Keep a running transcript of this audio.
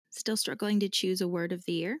Still struggling to choose a word of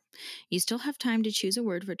the year? You still have time to choose a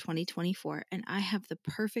word for 2024, and I have the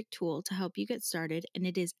perfect tool to help you get started, and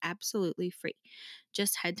it is absolutely free.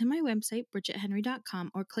 Just head to my website,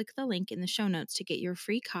 bridgethenry.com, or click the link in the show notes to get your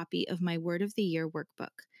free copy of my Word of the Year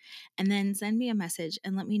workbook. And then send me a message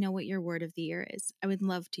and let me know what your word of the year is. I would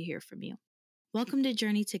love to hear from you. Welcome to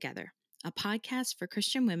Journey Together, a podcast for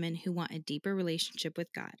Christian women who want a deeper relationship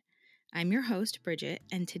with God. I'm your host, Bridget,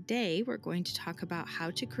 and today we're going to talk about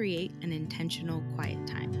how to create an intentional quiet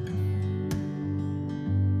time.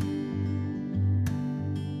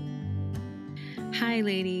 Hi,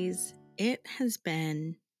 ladies. It has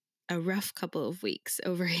been a rough couple of weeks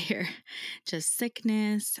over here. Just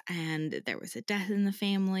sickness, and there was a death in the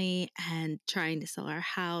family, and trying to sell our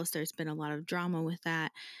house. There's been a lot of drama with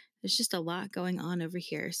that. There's just a lot going on over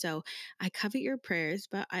here. So I covet your prayers,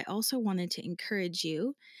 but I also wanted to encourage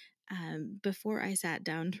you. Before I sat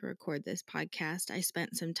down to record this podcast, I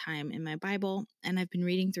spent some time in my Bible, and I've been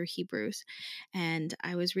reading through Hebrews. And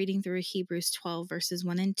I was reading through Hebrews 12, verses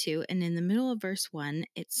 1 and 2. And in the middle of verse 1,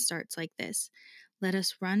 it starts like this: "Let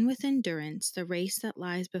us run with endurance the race that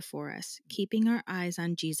lies before us, keeping our eyes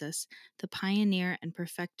on Jesus, the pioneer and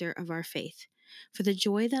perfecter of our faith. For the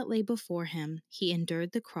joy that lay before him, he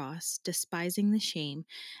endured the cross, despising the shame,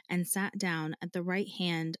 and sat down at the right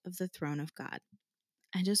hand of the throne of God."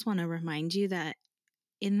 I just want to remind you that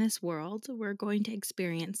in this world, we're going to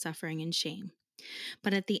experience suffering and shame.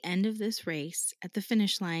 But at the end of this race, at the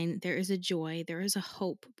finish line, there is a joy, there is a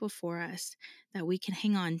hope before us that we can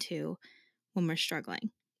hang on to when we're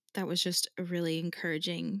struggling. That was just a really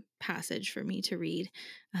encouraging passage for me to read,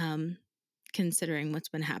 considering what's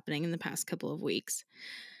been happening in the past couple of weeks.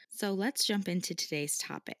 So let's jump into today's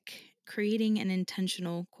topic: creating an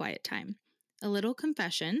intentional quiet time. A little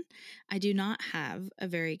confession: I do not have a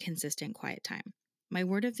very consistent quiet time. My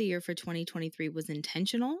word of the year for 2023 was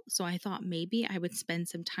intentional, so I thought maybe I would spend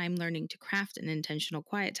some time learning to craft an intentional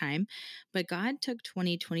quiet time, but God took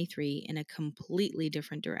 2023 in a completely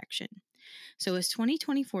different direction. So as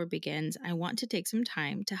 2024 begins, I want to take some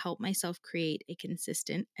time to help myself create a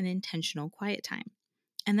consistent and intentional quiet time.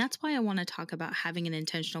 And that's why I want to talk about having an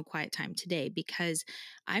intentional quiet time today, because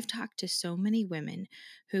I've talked to so many women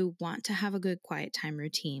who want to have a good quiet time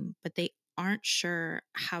routine, but they aren't sure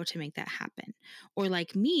how to make that happen. Or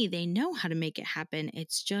like me, they know how to make it happen.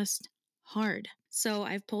 It's just hard. So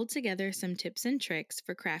I've pulled together some tips and tricks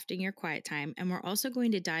for crafting your quiet time, and we're also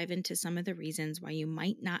going to dive into some of the reasons why you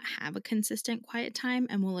might not have a consistent quiet time,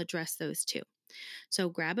 and we'll address those too. So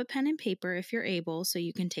grab a pen and paper if you're able so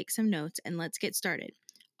you can take some notes, and let's get started.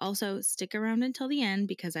 Also, stick around until the end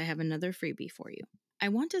because I have another freebie for you. I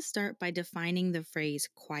want to start by defining the phrase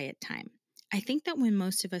quiet time. I think that when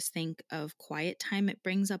most of us think of quiet time, it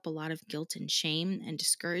brings up a lot of guilt and shame and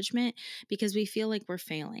discouragement because we feel like we're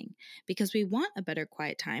failing, because we want a better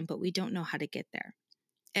quiet time, but we don't know how to get there.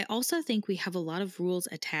 I also think we have a lot of rules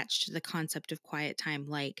attached to the concept of quiet time,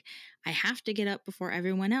 like I have to get up before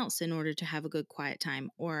everyone else in order to have a good quiet time,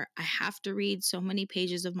 or I have to read so many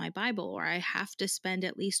pages of my Bible, or I have to spend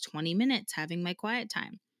at least 20 minutes having my quiet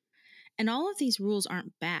time. And all of these rules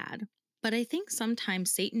aren't bad, but I think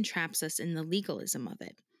sometimes Satan traps us in the legalism of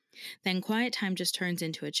it. Then quiet time just turns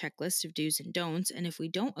into a checklist of do's and don'ts, and if we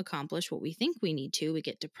don't accomplish what we think we need to, we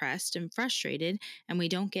get depressed and frustrated, and we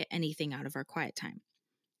don't get anything out of our quiet time.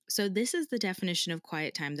 So this is the definition of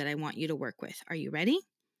quiet time that I want you to work with. Are you ready?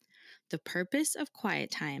 The purpose of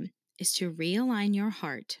quiet time is to realign your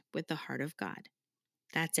heart with the heart of God.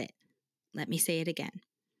 That's it. Let me say it again.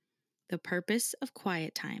 The purpose of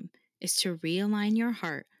quiet time is to realign your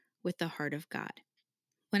heart with the heart of God.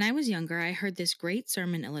 When I was younger, I heard this great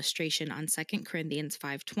sermon illustration on 2 Corinthians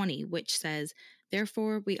 5:20, which says,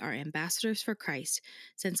 "Therefore we are ambassadors for Christ,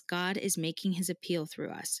 since God is making his appeal through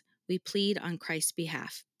us. We plead on Christ's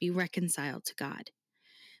behalf, be reconciled to God."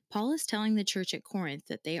 Paul is telling the church at Corinth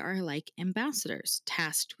that they are like ambassadors,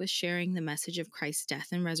 tasked with sharing the message of Christ's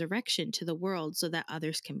death and resurrection to the world so that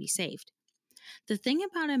others can be saved. The thing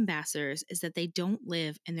about ambassadors is that they don't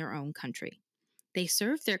live in their own country. They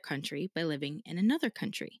serve their country by living in another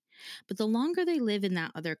country. But the longer they live in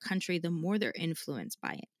that other country, the more they're influenced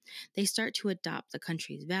by it. They start to adopt the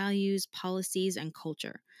country's values, policies, and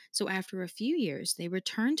culture. So after a few years, they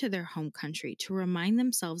return to their home country to remind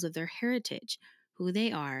themselves of their heritage, who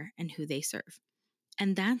they are, and who they serve.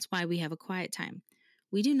 And that's why we have a quiet time.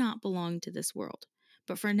 We do not belong to this world.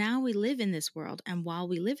 But for now, we live in this world, and while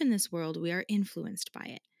we live in this world, we are influenced by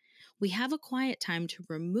it. We have a quiet time to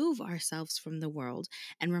remove ourselves from the world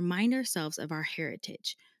and remind ourselves of our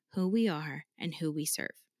heritage, who we are, and who we serve.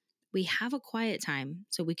 We have a quiet time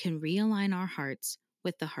so we can realign our hearts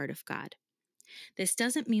with the heart of God. This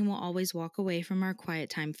doesn't mean we'll always walk away from our quiet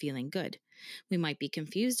time feeling good. We might be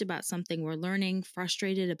confused about something we're learning,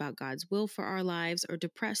 frustrated about God's will for our lives, or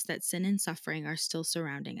depressed that sin and suffering are still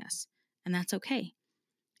surrounding us. And that's okay.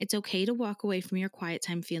 It's okay to walk away from your quiet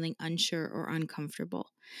time feeling unsure or uncomfortable.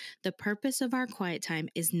 The purpose of our quiet time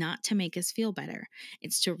is not to make us feel better,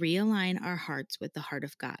 it's to realign our hearts with the heart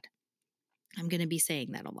of God. I'm going to be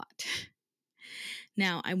saying that a lot.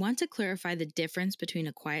 Now, I want to clarify the difference between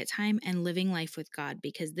a quiet time and living life with God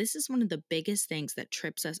because this is one of the biggest things that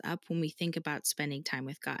trips us up when we think about spending time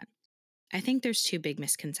with God. I think there's two big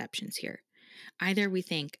misconceptions here. Either we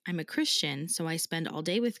think, I'm a Christian, so I spend all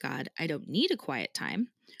day with God, I don't need a quiet time.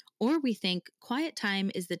 Or we think, quiet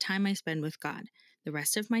time is the time I spend with God. The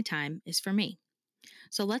rest of my time is for me.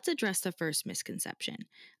 So let's address the first misconception.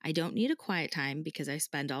 I don't need a quiet time because I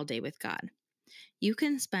spend all day with God. You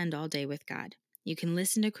can spend all day with God. You can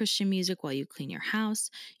listen to Christian music while you clean your house.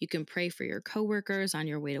 You can pray for your coworkers on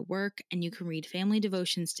your way to work, and you can read family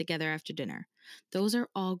devotions together after dinner. Those are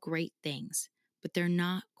all great things, but they're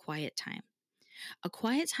not quiet time. A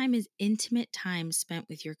quiet time is intimate time spent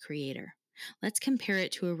with your Creator. Let's compare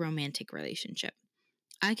it to a romantic relationship.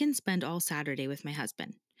 I can spend all Saturday with my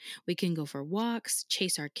husband. We can go for walks,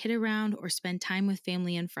 chase our kid around, or spend time with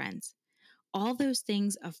family and friends. All those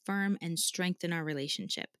things affirm and strengthen our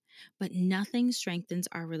relationship, but nothing strengthens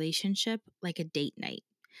our relationship like a date night.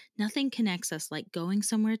 Nothing connects us like going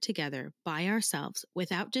somewhere together by ourselves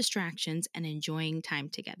without distractions and enjoying time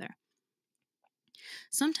together.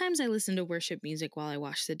 Sometimes I listen to worship music while I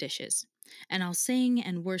wash the dishes, and I'll sing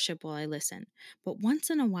and worship while I listen. But once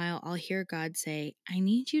in a while, I'll hear God say, I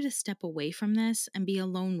need you to step away from this and be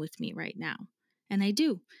alone with me right now. And I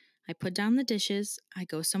do. I put down the dishes, I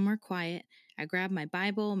go somewhere quiet, I grab my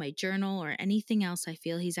Bible, my journal, or anything else I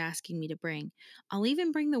feel He's asking me to bring. I'll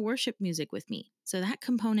even bring the worship music with me, so that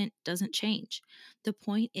component doesn't change. The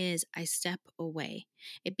point is, I step away.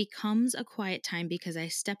 It becomes a quiet time because I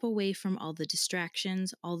step away from all the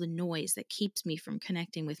distractions, all the noise that keeps me from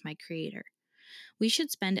connecting with my Creator. We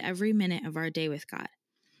should spend every minute of our day with God,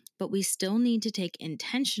 but we still need to take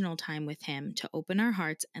intentional time with Him to open our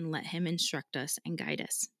hearts and let Him instruct us and guide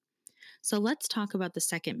us. So let's talk about the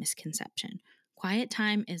second misconception. Quiet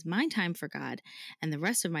time is my time for God, and the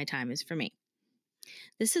rest of my time is for me.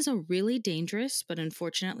 This is a really dangerous, but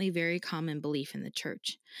unfortunately very common belief in the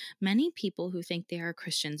church. Many people who think they are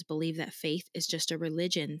Christians believe that faith is just a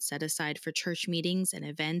religion set aside for church meetings and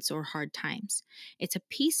events or hard times. It's a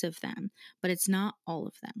piece of them, but it's not all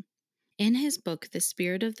of them. In his book, The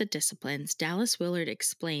Spirit of the Disciplines, Dallas Willard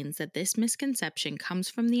explains that this misconception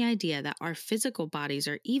comes from the idea that our physical bodies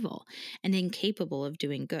are evil and incapable of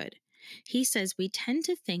doing good. He says we tend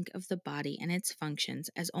to think of the body and its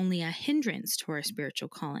functions as only a hindrance to our spiritual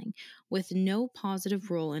calling, with no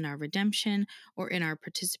positive role in our redemption or in our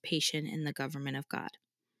participation in the government of God.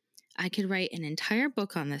 I could write an entire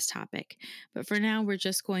book on this topic, but for now we're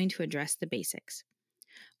just going to address the basics.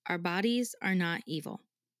 Our bodies are not evil.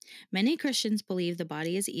 Many Christians believe the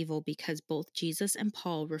body is evil because both Jesus and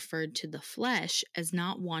Paul referred to the flesh as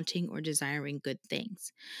not wanting or desiring good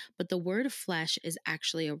things. But the word flesh is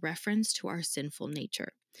actually a reference to our sinful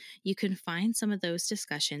nature. You can find some of those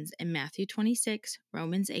discussions in Matthew 26,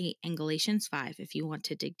 Romans 8, and Galatians 5 if you want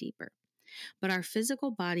to dig deeper. But our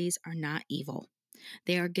physical bodies are not evil.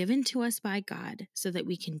 They are given to us by God so that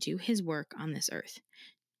we can do His work on this earth.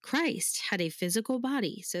 Christ had a physical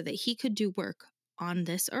body so that He could do work on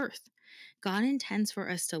this earth. God intends for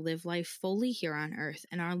us to live life fully here on earth,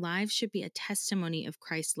 and our lives should be a testimony of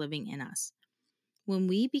Christ living in us. When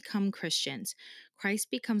we become Christians, Christ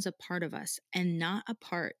becomes a part of us and not a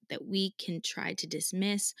part that we can try to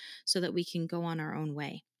dismiss so that we can go on our own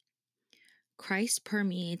way. Christ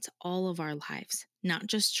permeates all of our lives, not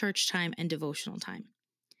just church time and devotional time.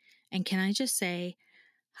 And can I just say,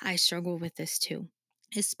 I struggle with this too.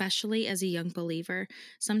 Especially as a young believer,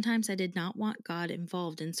 sometimes I did not want God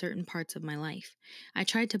involved in certain parts of my life. I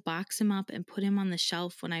tried to box Him up and put Him on the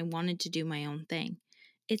shelf when I wanted to do my own thing.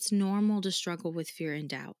 It's normal to struggle with fear and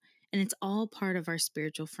doubt, and it's all part of our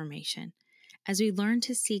spiritual formation. As we learn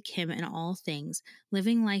to seek Him in all things,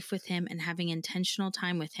 living life with Him and having intentional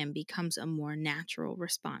time with Him becomes a more natural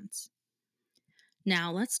response.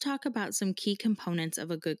 Now, let's talk about some key components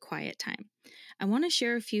of a good quiet time. I want to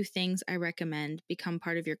share a few things I recommend become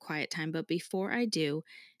part of your quiet time, but before I do,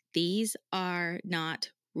 these are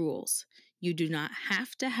not rules. You do not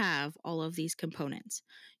have to have all of these components.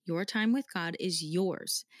 Your time with God is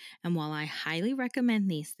yours, and while I highly recommend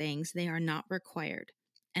these things, they are not required,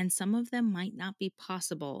 and some of them might not be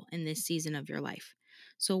possible in this season of your life.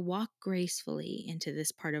 So walk gracefully into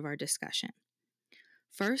this part of our discussion.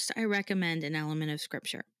 First, I recommend an element of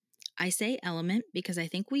scripture. I say element because I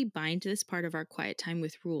think we bind this part of our quiet time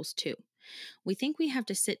with rules too. We think we have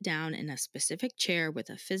to sit down in a specific chair with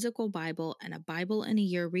a physical Bible and a Bible in a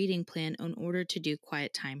year reading plan in order to do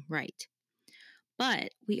quiet time right.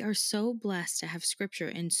 But we are so blessed to have scripture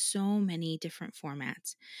in so many different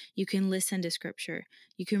formats. You can listen to scripture.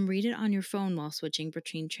 You can read it on your phone while switching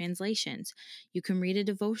between translations. You can read a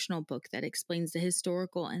devotional book that explains the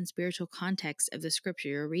historical and spiritual context of the scripture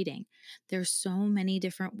you're reading. There's so many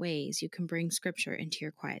different ways you can bring scripture into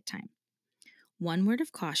your quiet time. One word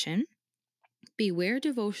of caution: beware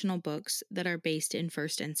devotional books that are based in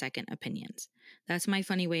first and second opinions. That's my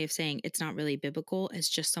funny way of saying it's not really biblical, it's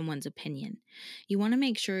just someone's opinion. You want to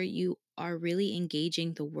make sure you are really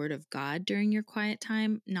engaging the Word of God during your quiet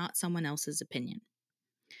time, not someone else's opinion.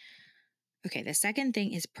 Okay, the second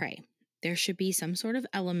thing is pray. There should be some sort of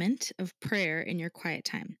element of prayer in your quiet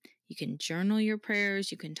time. You can journal your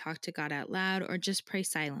prayers, you can talk to God out loud, or just pray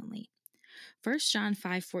silently. 1 John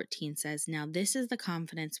 5:14 says, "Now this is the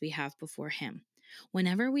confidence we have before him.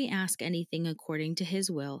 Whenever we ask anything according to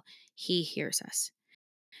his will, he hears us."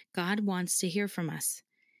 God wants to hear from us.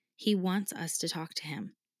 He wants us to talk to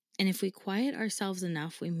him. And if we quiet ourselves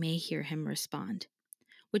enough, we may hear him respond.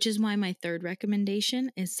 Which is why my third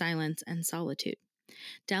recommendation is silence and solitude.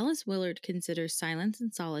 Dallas Willard considers silence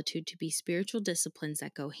and solitude to be spiritual disciplines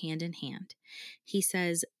that go hand in hand. He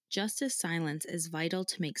says, just as silence is vital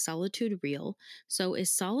to make solitude real, so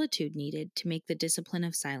is solitude needed to make the discipline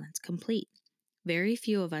of silence complete. Very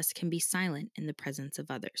few of us can be silent in the presence of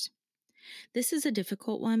others. This is a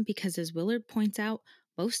difficult one because, as Willard points out,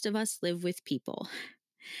 most of us live with people.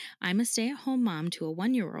 I'm a stay-at-home mom to a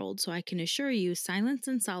 1-year-old, so I can assure you silence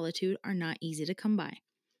and solitude are not easy to come by.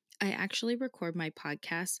 I actually record my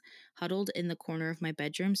podcast huddled in the corner of my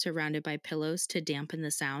bedroom surrounded by pillows to dampen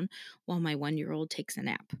the sound while my 1-year-old takes a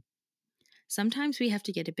nap. Sometimes we have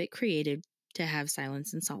to get a bit creative to have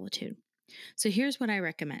silence and solitude. So here's what I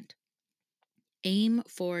recommend. Aim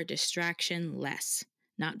for distraction less.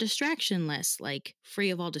 Not distraction less, like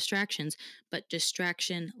free of all distractions, but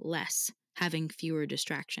distraction less, having fewer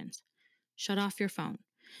distractions. Shut off your phone.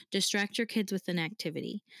 Distract your kids with an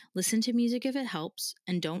activity. Listen to music if it helps,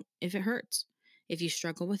 and don't if it hurts. If you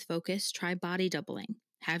struggle with focus, try body doubling.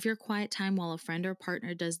 Have your quiet time while a friend or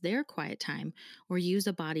partner does their quiet time, or use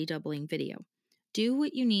a body doubling video. Do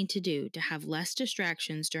what you need to do to have less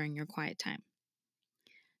distractions during your quiet time.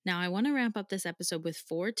 Now, I want to wrap up this episode with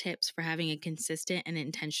 4 tips for having a consistent and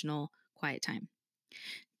intentional quiet time.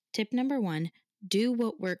 Tip number 1, do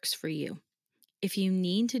what works for you. If you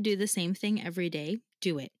need to do the same thing every day,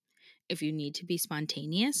 do it. If you need to be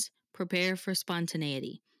spontaneous, prepare for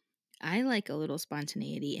spontaneity. I like a little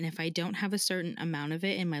spontaneity, and if I don't have a certain amount of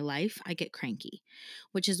it in my life, I get cranky,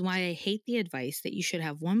 which is why I hate the advice that you should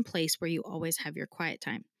have one place where you always have your quiet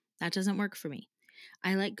time. That doesn't work for me.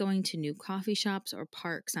 I like going to new coffee shops or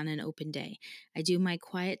parks on an open day. I do my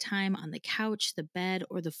quiet time on the couch, the bed,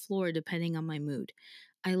 or the floor, depending on my mood.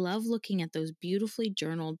 I love looking at those beautifully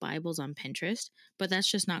journaled Bibles on Pinterest, but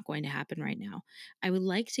that's just not going to happen right now. I would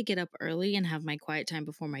like to get up early and have my quiet time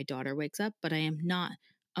before my daughter wakes up, but I am not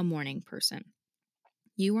a morning person.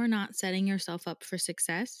 You are not setting yourself up for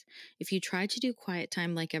success if you try to do quiet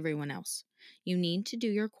time like everyone else. You need to do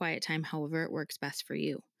your quiet time however it works best for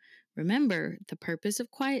you. Remember, the purpose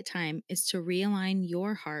of quiet time is to realign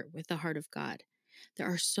your heart with the heart of God. There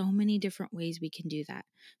are so many different ways we can do that.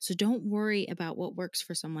 So don't worry about what works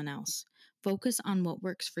for someone else. Focus on what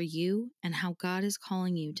works for you and how God is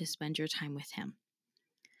calling you to spend your time with Him.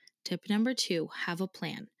 Tip number 2, have a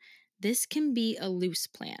plan. This can be a loose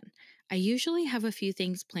plan. I usually have a few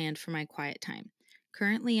things planned for my quiet time.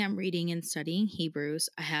 Currently, I'm reading and studying Hebrews.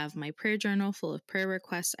 I have my prayer journal full of prayer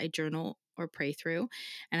requests I journal or pray through,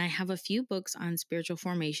 and I have a few books on spiritual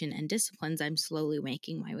formation and disciplines I'm slowly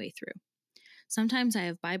making my way through. Sometimes I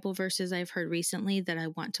have Bible verses I've heard recently that I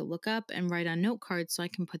want to look up and write on note cards so I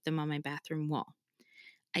can put them on my bathroom wall.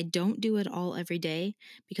 I don't do it all every day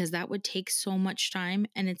because that would take so much time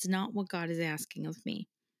and it's not what God is asking of me.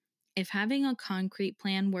 If having a concrete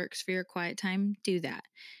plan works for your quiet time, do that.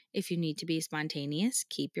 If you need to be spontaneous,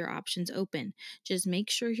 keep your options open. Just make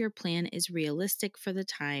sure your plan is realistic for the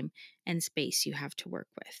time and space you have to work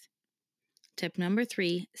with. Tip number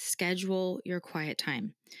 3, schedule your quiet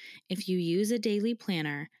time. If you use a daily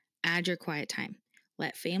planner, add your quiet time.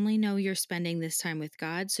 Let family know you're spending this time with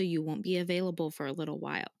God so you won't be available for a little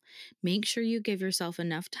while. Make sure you give yourself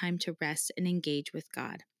enough time to rest and engage with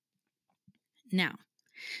God. Now,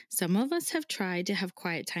 some of us have tried to have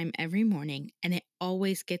quiet time every morning and it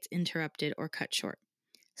always gets interrupted or cut short.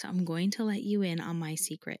 So I'm going to let you in on my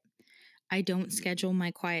secret. I don't schedule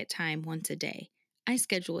my quiet time once a day. I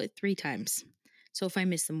schedule it 3 times. So if I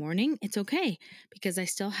miss the morning, it's okay because I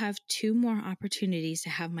still have 2 more opportunities to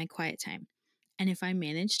have my quiet time. And if I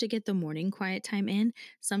manage to get the morning quiet time in,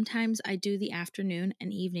 sometimes I do the afternoon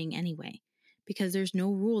and evening anyway, because there's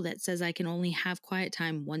no rule that says I can only have quiet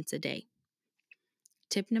time once a day.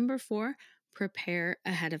 Tip number 4, prepare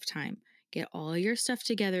ahead of time. Get all your stuff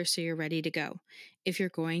together so you're ready to go. If you're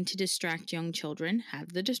going to distract young children,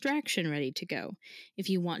 have the distraction ready to go. If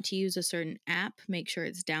you want to use a certain app, make sure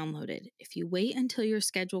it's downloaded. If you wait until your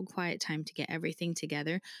scheduled quiet time to get everything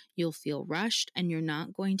together, you'll feel rushed and you're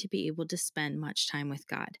not going to be able to spend much time with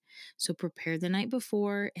God. So prepare the night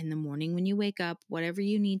before, in the morning when you wake up, whatever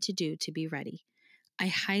you need to do to be ready. I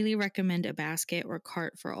highly recommend a basket or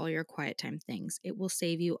cart for all your quiet time things. It will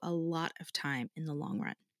save you a lot of time in the long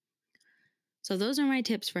run. So those are my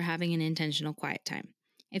tips for having an intentional quiet time.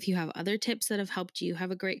 If you have other tips that have helped you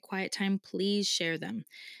have a great quiet time, please share them.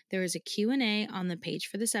 There is a Q&A on the page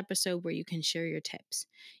for this episode where you can share your tips.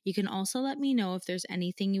 You can also let me know if there's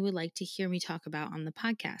anything you would like to hear me talk about on the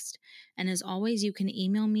podcast. And as always, you can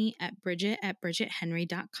email me at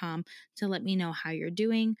bridget@bridgethenry.com to let me know how you're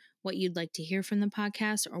doing, what you'd like to hear from the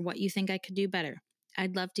podcast, or what you think I could do better.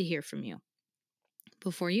 I'd love to hear from you.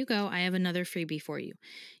 Before you go, I have another freebie for you.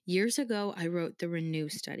 Years ago, I wrote the Renew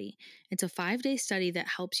Study. It's a 5-day study that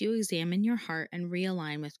helps you examine your heart and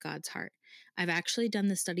realign with God's heart. I've actually done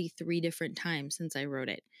the study 3 different times since I wrote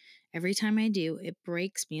it. Every time I do, it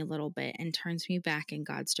breaks me a little bit and turns me back in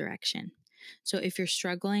God's direction. So if you're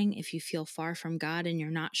struggling, if you feel far from God and you're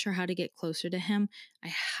not sure how to get closer to Him, I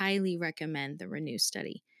highly recommend the Renew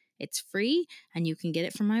Study. It's free, and you can get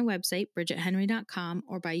it from my website, bridgethenry.com,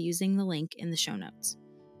 or by using the link in the show notes.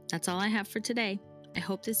 That's all I have for today. I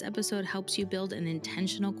hope this episode helps you build an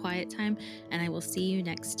intentional quiet time, and I will see you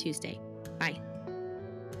next Tuesday. Bye.